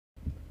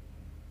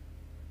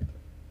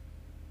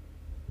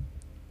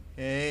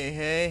Hey,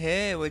 hey,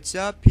 hey, what's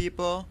up,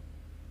 people?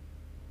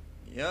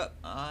 Yep,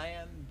 I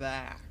am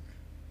back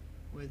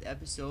with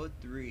episode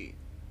 3.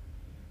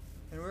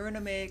 And we're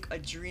gonna make a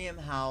dream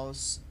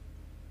house,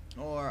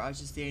 or I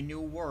should say a new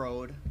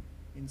world,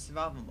 in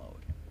survival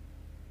mode.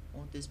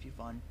 Won't this be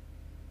fun?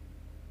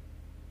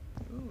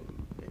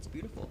 Ooh, that's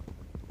beautiful.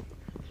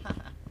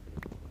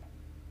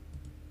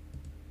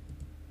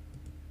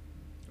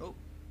 Oh,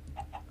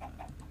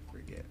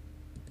 forget.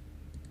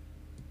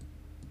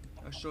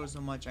 That shows how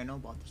much I know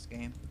about this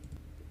game.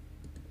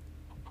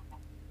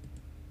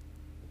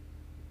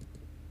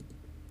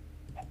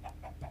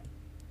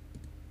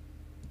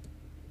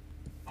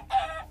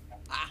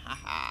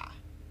 Ah,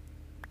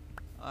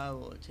 I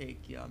will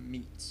take your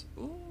meat.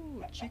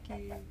 Ooh,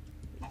 chicken.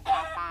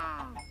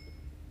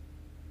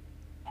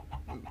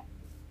 Ooh,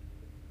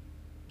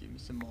 give me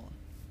some more.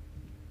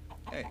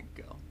 There you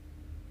go.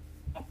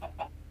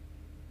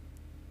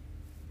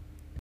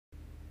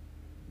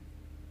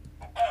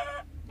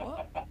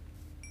 What?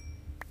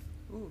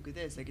 Ooh, look at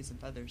this. I get some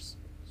feathers.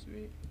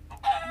 Sweet.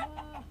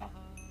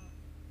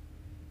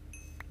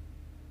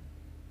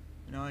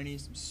 Now I need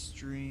some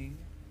string,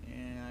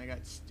 and I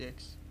got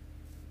sticks.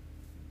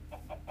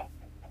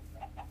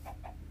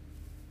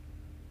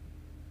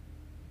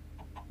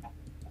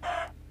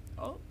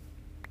 Oh,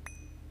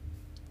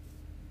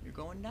 you're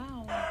going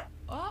down.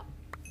 Oh,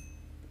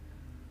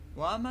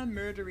 why am I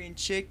murdering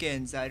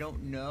chickens? I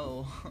don't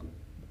know.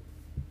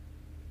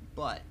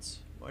 But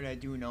what I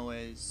do know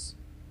is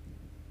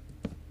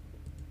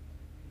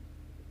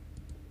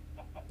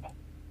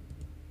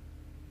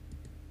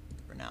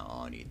for now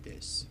I'll need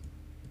this.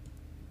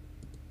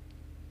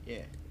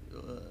 Yeah,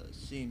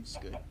 seems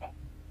good.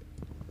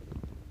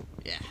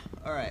 Yeah,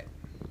 alright.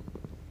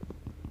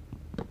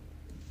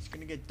 It's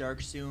gonna get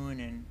dark soon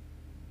and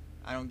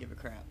I don't give a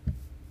crap.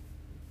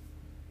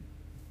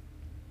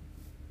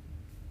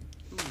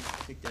 Ooh,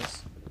 take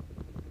this.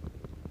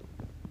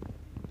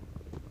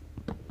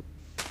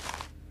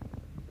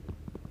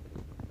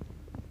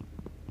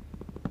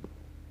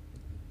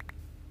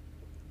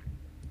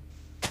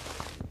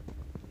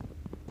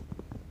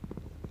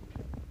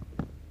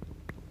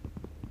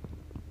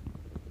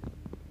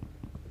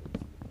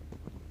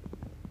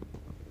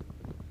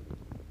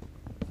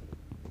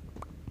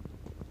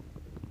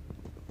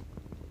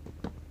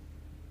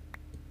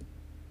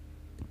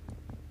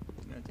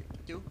 I'm gonna take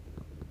the 2.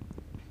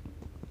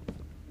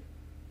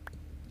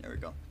 There we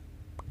go.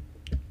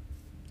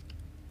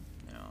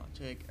 Now I'll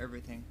take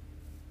everything.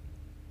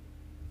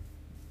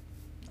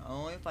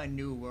 Only if I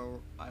knew where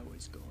I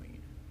was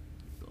going,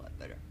 it'd be a lot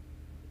better.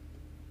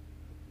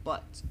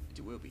 But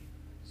it will be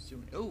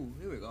soon. Oh,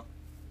 here we go.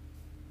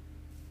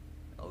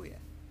 Oh yeah.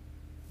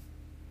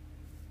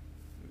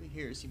 Over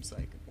here seems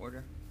like an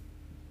order.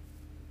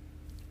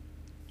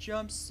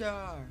 Jump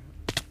star.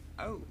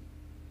 Oh,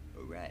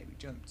 alright, we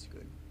jumped.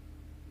 Good.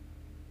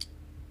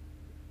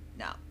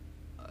 Now,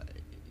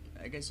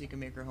 I guess you can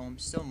make our home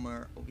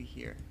somewhere over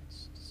here.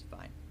 It's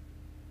fine.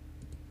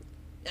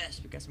 Yes,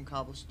 we got some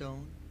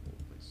cobblestone. We'll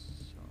put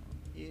some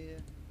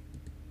here.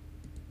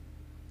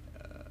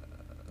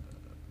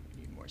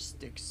 We need more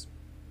sticks.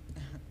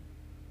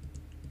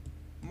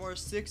 More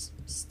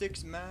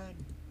sticks, man.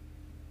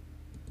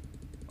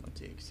 I'll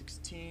take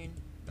 16.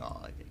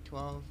 No, I take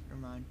 12. Never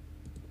mind.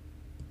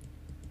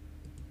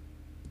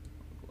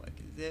 I'll go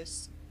like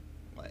this,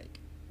 like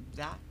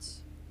that.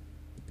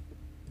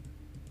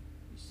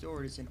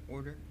 Sword is in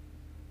order.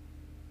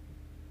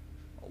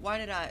 Why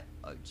did I?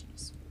 Oh,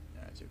 jeez.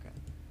 That's okay.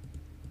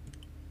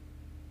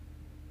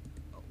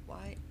 Oh,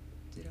 why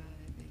did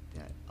I make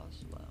that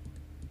as well?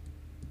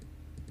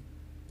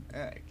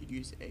 Alright, I could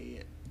use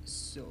a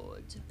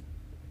sword.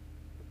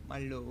 My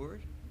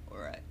lord.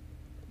 Alright.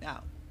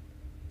 Now,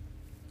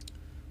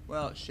 what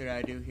else should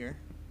I do here?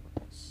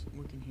 Let's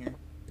look in here.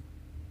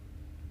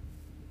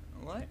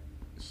 What?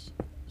 This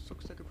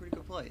looks like a pretty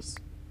good place.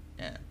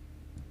 Yeah.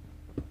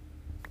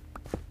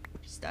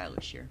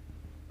 Stylish here.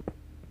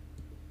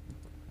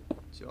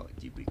 So how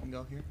deep we can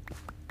go here.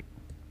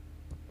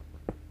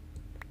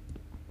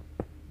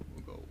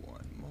 We'll go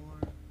one more.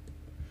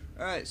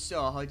 Alright,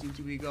 so how deep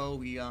do we go?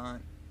 We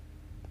got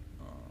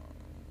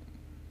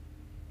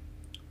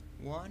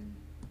 1,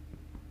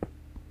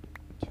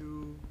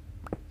 2,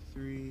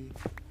 3,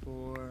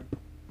 4,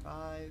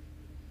 5.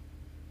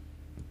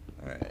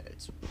 Alright,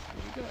 it's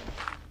pretty good.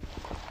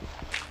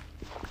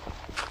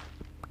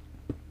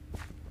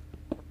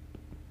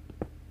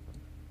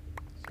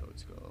 So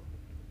let's go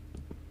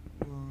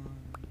 1,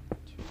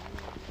 2, 3,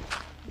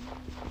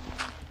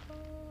 4.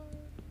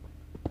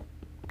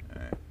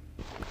 Alright,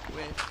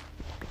 width.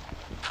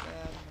 Not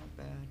bad, not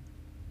bad.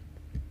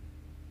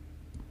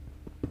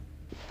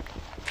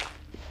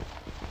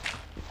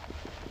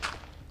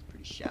 It's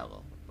pretty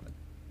shallow, but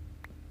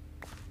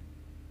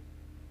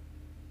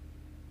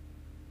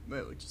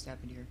wait, what just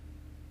happened here?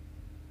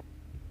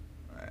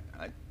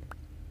 Alright,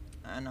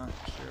 I'm not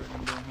sure what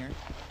I'm doing here.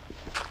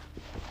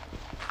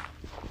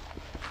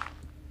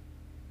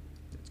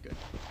 That's good.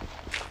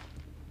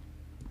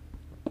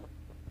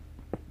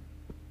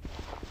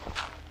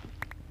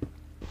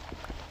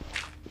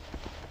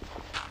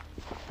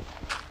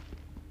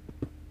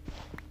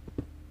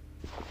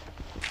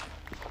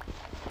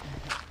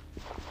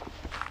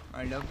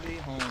 lovely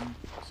home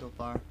so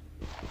far.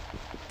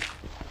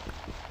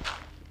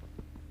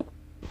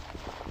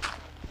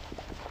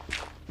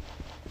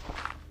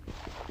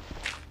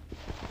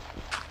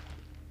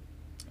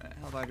 Alright,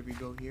 how far do we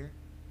go here?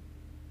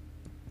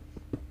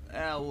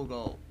 We'll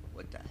go.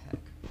 What the heck?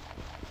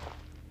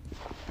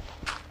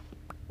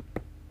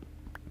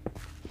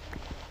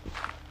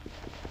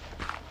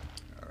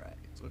 Alright,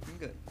 it's looking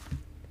good.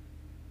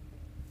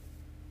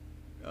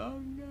 Oh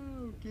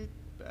no, get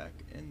back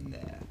in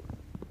there.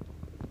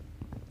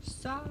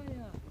 Saya!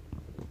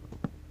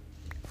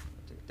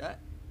 Take that.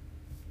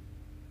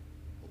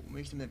 We'll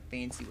make something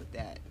fancy with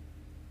that.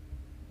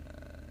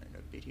 An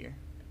update here.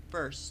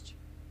 First,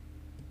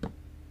 put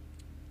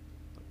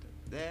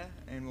that there,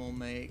 and we'll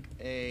make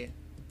a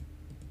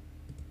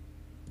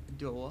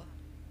door.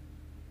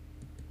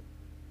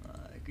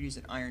 I could use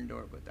an iron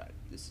door, but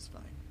this is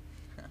fine.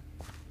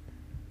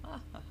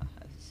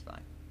 This is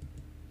fine.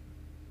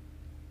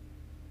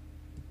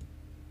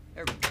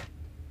 There we go.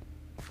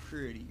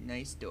 Pretty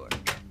nice door.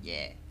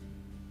 Yeah.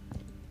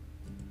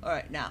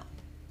 Alright, now.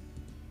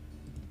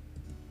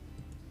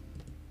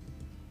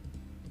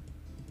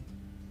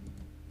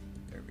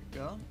 There we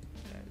go.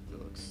 That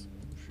looks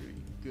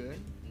pretty good.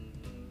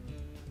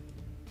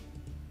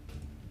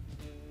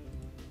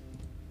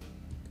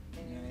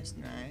 Nice,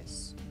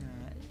 nice,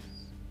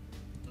 nice.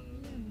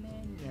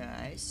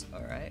 Nice.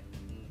 Alright.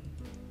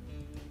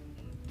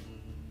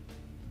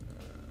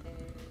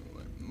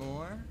 One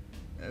more.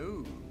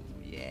 Oh,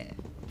 yeah.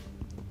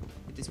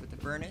 Hit this with the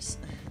furnace.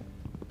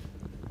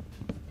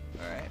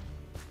 Alright.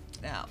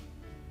 Now.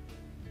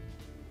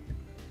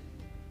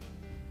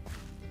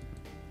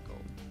 Go.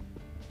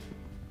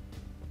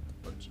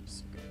 Oh,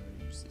 jeez. Okay,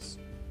 I'll use this.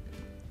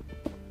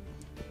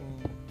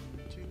 1,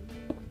 2,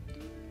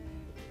 3.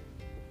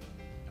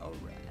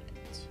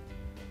 Alright.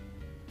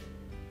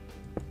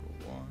 Go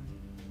 1.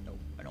 Nope,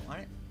 I don't want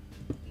it.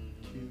 2,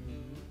 3.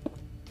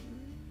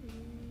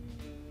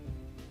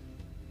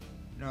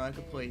 No, I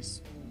could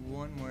place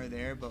one more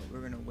there, but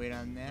we're gonna wait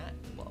on that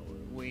while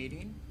we're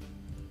waiting.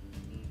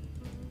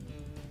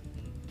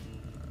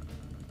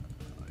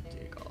 I'll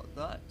take all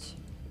that.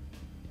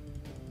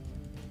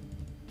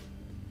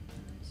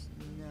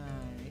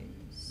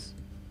 Nice.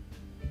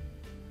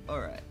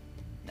 Alright,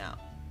 now,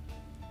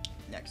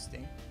 next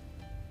thing.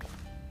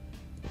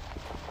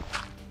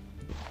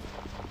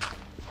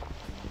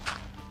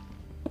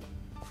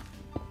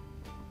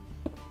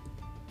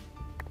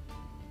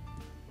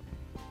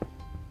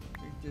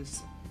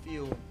 Just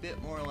feel a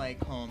bit more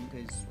like home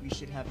because we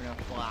should have enough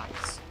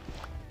blocks.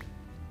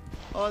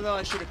 Although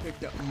I should have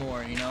picked up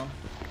more, you know?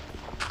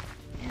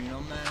 You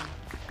know, man?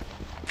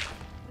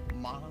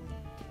 Mom.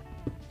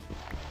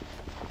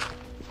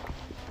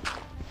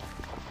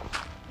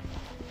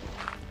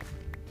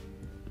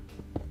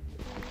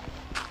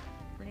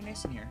 Pretty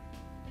nice in here.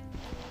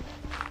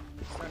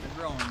 It's starting to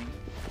grow on me.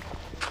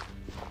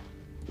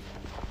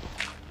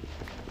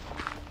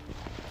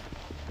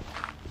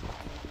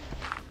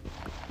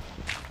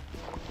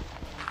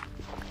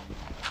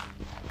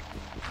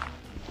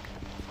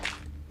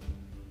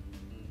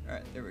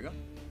 Alright, there we go.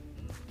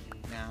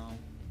 Now,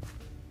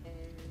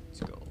 let's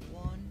go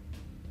 1,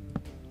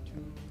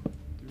 2,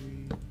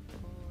 3,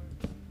 4,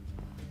 5,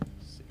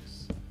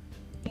 6.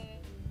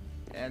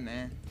 Yeah,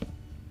 man.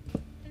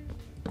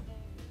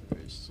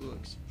 This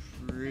looks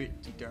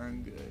pretty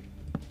darn good.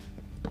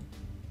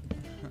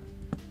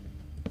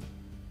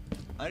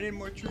 I need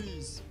more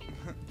trees.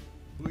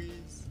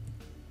 Please.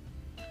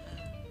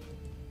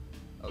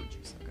 Oh,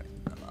 jeez. Okay,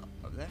 I'm up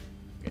over there.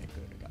 Okay,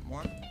 good. I got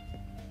more.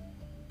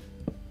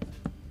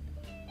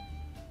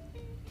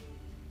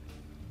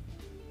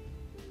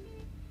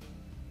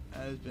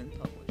 Has been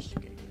published.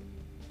 Okay,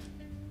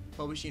 good.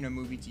 Publishing a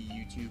movie to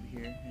YouTube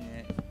here,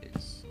 and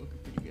it's looking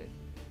pretty good.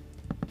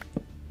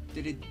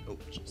 Did it? Oh,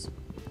 jeez.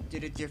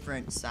 Did a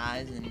different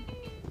size and.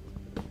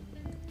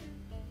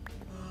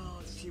 Oh,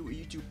 let's see what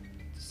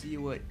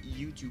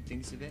YouTube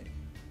thinks of it.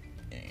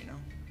 Yeah, you know.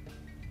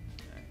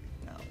 Alright,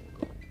 now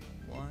we'll go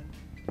 1,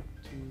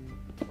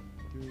 2,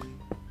 3,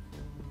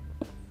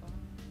 4, 5.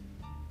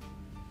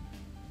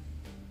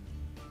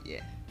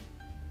 Yeah.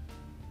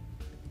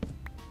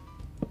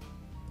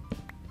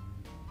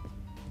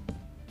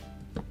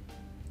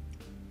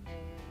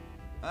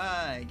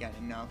 I got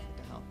enough. What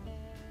the hell? No,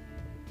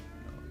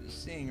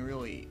 this thing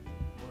really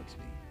bugs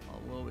me. How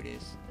low it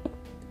is. Can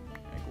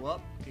I go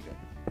up? Okay, good.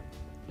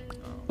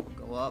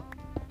 We'll go up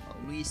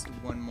at least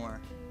one more.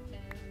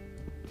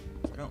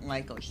 I don't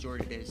like how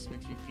short it is. It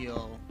makes me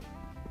feel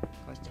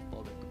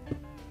claustrophobic.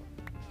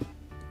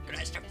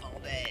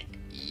 Claustrophobic!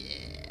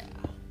 Yeah!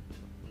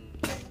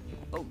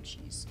 Oh,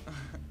 jeez.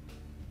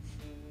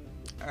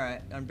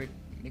 Alright, I'm make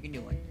a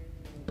new one.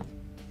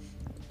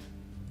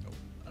 Oh,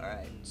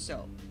 alright,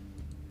 so.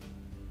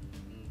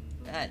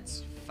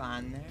 That's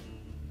fine there.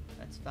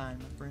 That's fine,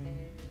 my friend.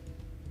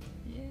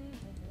 Yeah.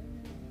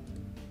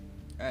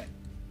 Alright,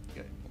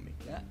 good. We'll make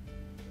that.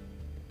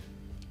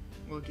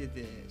 Look at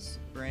this.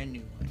 Brand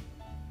new one.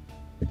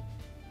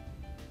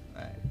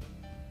 Alright.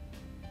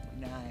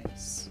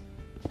 Nice.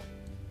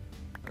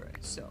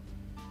 Alright, so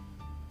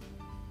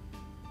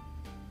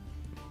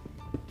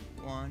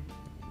one.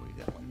 Leave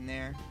that one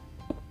there.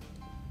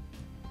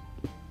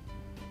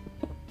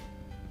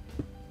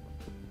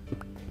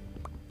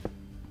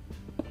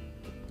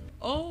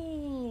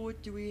 Oh,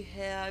 what do we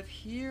have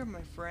here,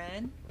 my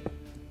friend?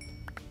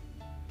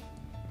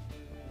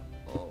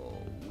 Oh,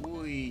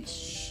 we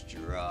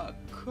struck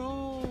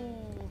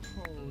coal.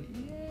 Oh,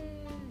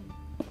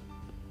 yeah.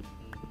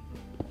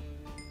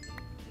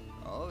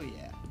 Oh,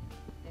 yeah.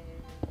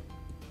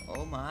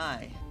 Oh,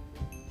 my.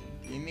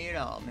 Give me it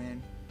all,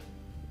 man.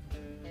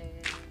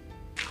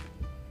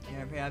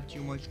 Never have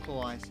too much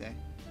coal, I say.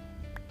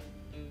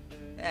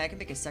 Yeah, I can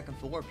make a second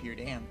floor up here,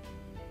 damn.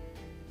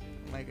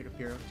 I might get up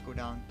here. Let's go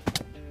down.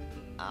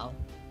 Ow.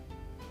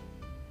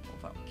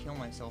 If I'll kill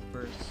myself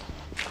first.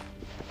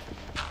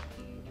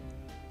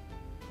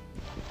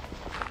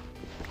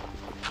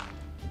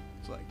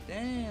 It's like,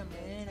 damn,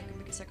 man, I can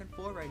make a second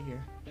floor right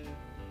here.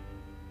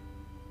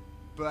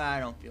 But I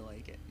don't feel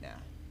like it. Nah.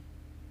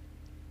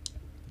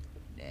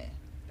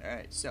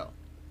 Alright, so.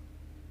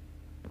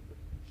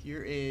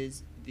 Here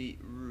is the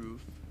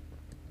roof.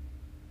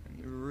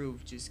 And the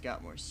roof just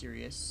got more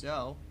serious,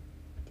 so.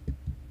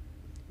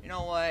 You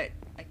know what?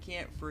 I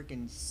can't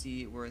freaking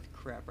see worth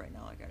crap right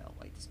now. I gotta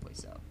light this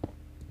place up.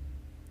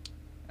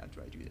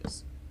 After I do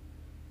this.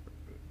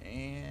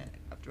 And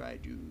after I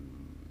do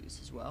this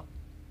as well.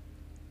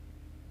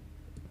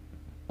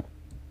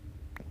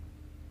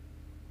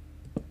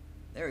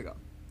 There we go.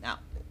 Now.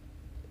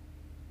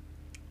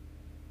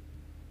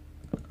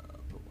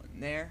 Put one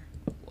there.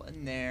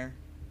 One there.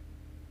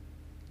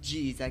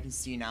 Jeez, I can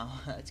see now.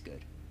 That's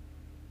good.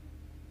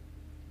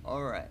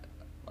 Alright.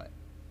 What?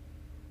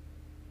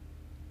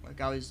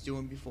 Like I was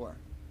doing before.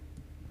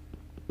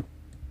 Go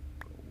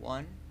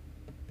one.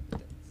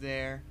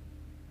 There.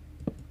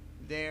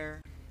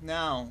 There.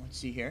 Now, let's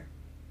see here.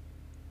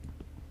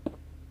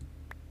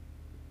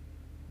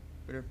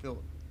 Better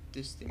fill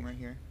this thing right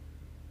here.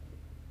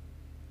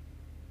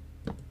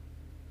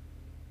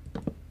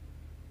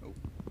 Oh.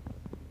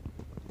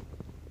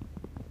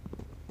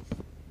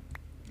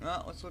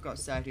 Well, let's look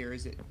outside here.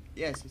 Is it?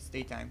 Yes, it's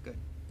daytime. Good.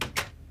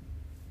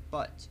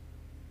 But,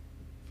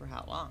 for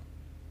how long?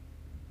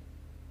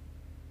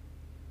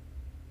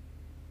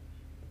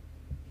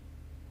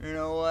 You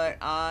know what?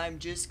 I'm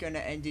just gonna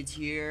end it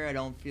here. I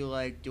don't feel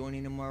like doing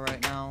anymore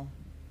right now.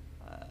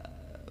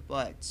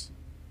 But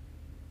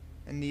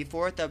in the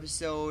 4th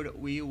episode,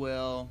 we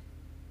will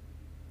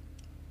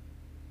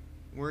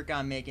work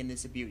on making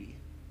this a beauty.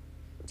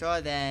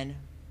 Till then,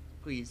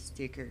 please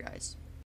take care, guys.